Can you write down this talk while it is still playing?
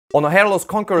On a Hair Loss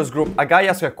Conquerors group, a guy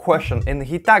asked a question and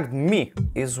he tagged me.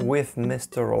 Is with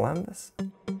Mr. Rolandas?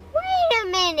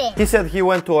 He said he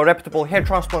went to a reputable hair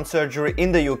transplant surgery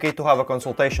in the UK to have a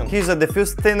consultation. He's a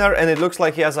diffuse thinner and it looks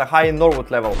like he has a high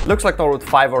Norwood level. Looks like Norwood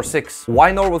 5 or 6.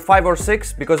 Why Norwood 5 or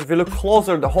 6? Because if you look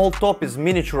closer, the whole top is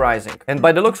miniaturizing. And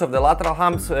by the looks of the lateral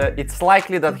humps, it's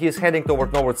likely that he's heading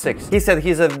toward Norwood 6. He said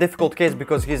he's a difficult case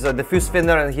because he's a diffuse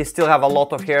thinner and he still have a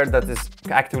lot of hair that is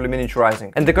actively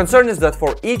miniaturizing. And the concern is that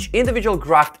for each individual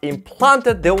graft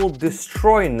implanted, they will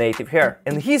destroy native hair.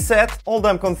 And he said, although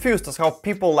I'm confused as how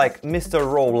people like Mr.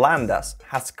 Rolandas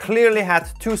has clearly had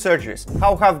 2 surgeries.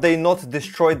 How have they not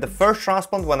destroyed the first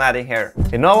transplant when adding hair?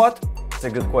 You know what? It's a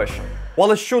good question.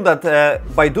 Well, it's true that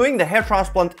by doing the hair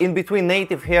transplant in between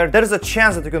native hair, there is a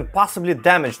chance that you can possibly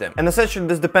damage them. And essentially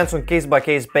this depends on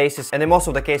case-by-case basis, and in most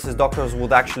of the cases doctors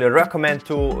would actually recommend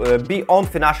to be on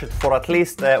finasteride for at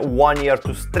least 1 year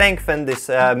to strengthen this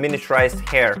miniaturized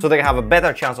hair so they have a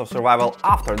better chance of survival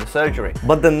after the surgery.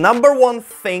 But the number one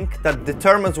thing that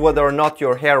determines whether or not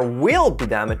your hair will be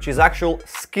damaged is actual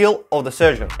skill of the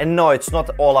surgeon. And no, it's not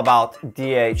all about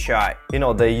DHI. You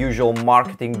know, the usual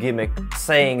marketing gimmick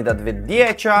saying that with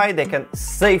DHI they can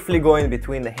safely go in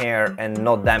between the hair and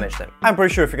not damage them. I'm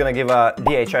pretty sure if you're gonna give a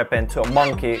DHI pen to a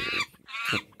monkey,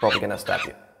 he's probably gonna stab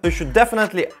you. So you should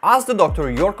definitely ask the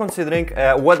doctor you're considering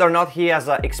whether or not he has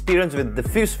experience with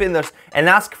diffuse thinners and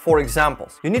ask for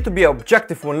examples. You need to be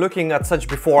objective when looking at such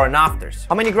before and afters.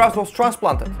 How many grafts was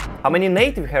transplanted? How many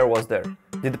native hair was there?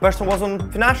 Did the person was on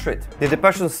finasteride? Did the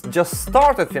person just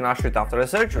started finasteride after a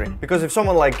surgery? Because if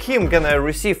someone like him gonna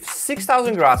receive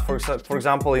 6,000 grafts, for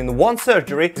example, in one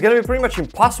surgery, it's gonna be pretty much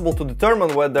impossible to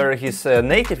determine whether his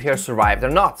native hair survived or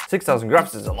not. 6,000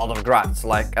 grafts is a lot of grafts,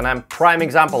 and I'm prime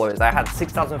example of it. I had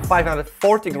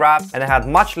 6,540 grafts and I had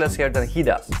much less hair than he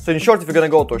does. So in short, if you're gonna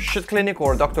go to a shit clinic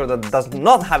or a doctor that does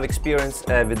not have experience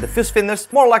with diffuse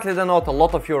thinners, more likely than not, a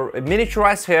lot of your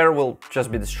miniaturized hair will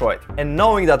just be destroyed. And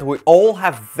knowing that we all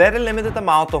have very limited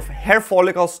amount of hair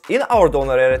follicles in our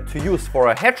donor area to use for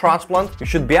a hair transplant, you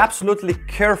should be absolutely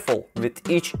careful with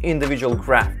each individual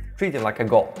graft. Treat it like a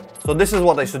goal. So this is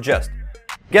what I suggest.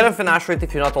 Get on finasteride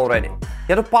if you're not already.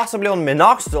 Get it possibly on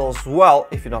minoxidil as well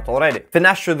if you're not already.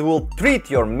 Finasteride will treat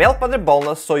your male pattern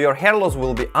baldness so your hair loss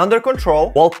will be under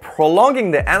control while prolonging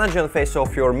the anagen phase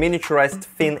of your miniaturized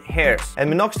thin hairs.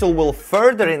 And minoxidil will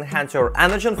further enhance your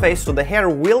anagen phase so the hair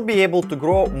will be able to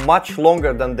grow much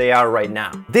longer than they are right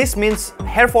now. This means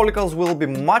hair follicles will be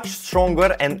much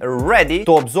stronger and ready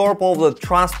to absorb all the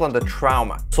transplanted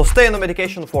trauma. So stay on the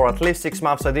medication for at least 6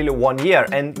 months, ideally 1 year.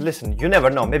 And listen, you never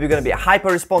know, maybe you're gonna be a hyper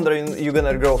responder and you're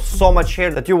gonna grow so much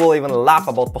hair that you will even laugh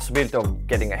about the possibility of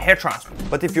getting a hair transplant.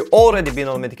 But if you've already been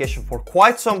on medication for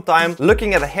quite some time,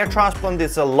 looking at a hair transplant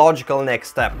is a logical next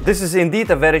step. This is indeed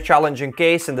a very challenging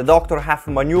case and the doctor have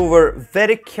to maneuver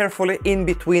very carefully in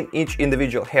between each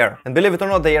individual hair. And believe it or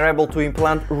not, they are able to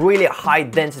implant really high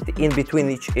density in between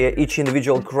each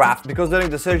individual graft, because during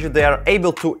the surgery they are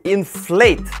able to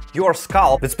inflate your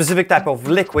scalp with specific type of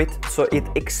liquid so it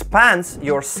expands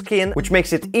your skin, which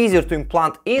makes it easier to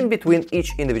implant in between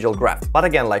each individual graft. But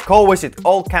again, like always, it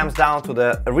all comes down to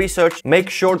the research. Make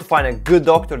sure to find a good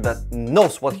doctor that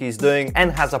knows what he's doing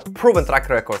and has a proven track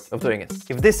record of doing it.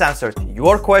 If this answered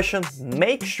your question,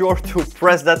 make sure to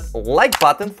press that like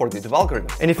button for the YouTube algorithm.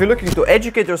 And if you're looking to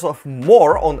educate yourself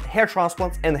more on hair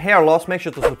transplants and hair loss, make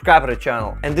sure to subscribe to the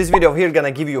channel. And this video here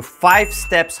gonna give you 5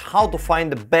 steps how to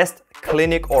find the best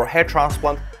clinic or hair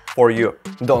transplant for you.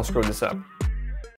 Don't screw this up.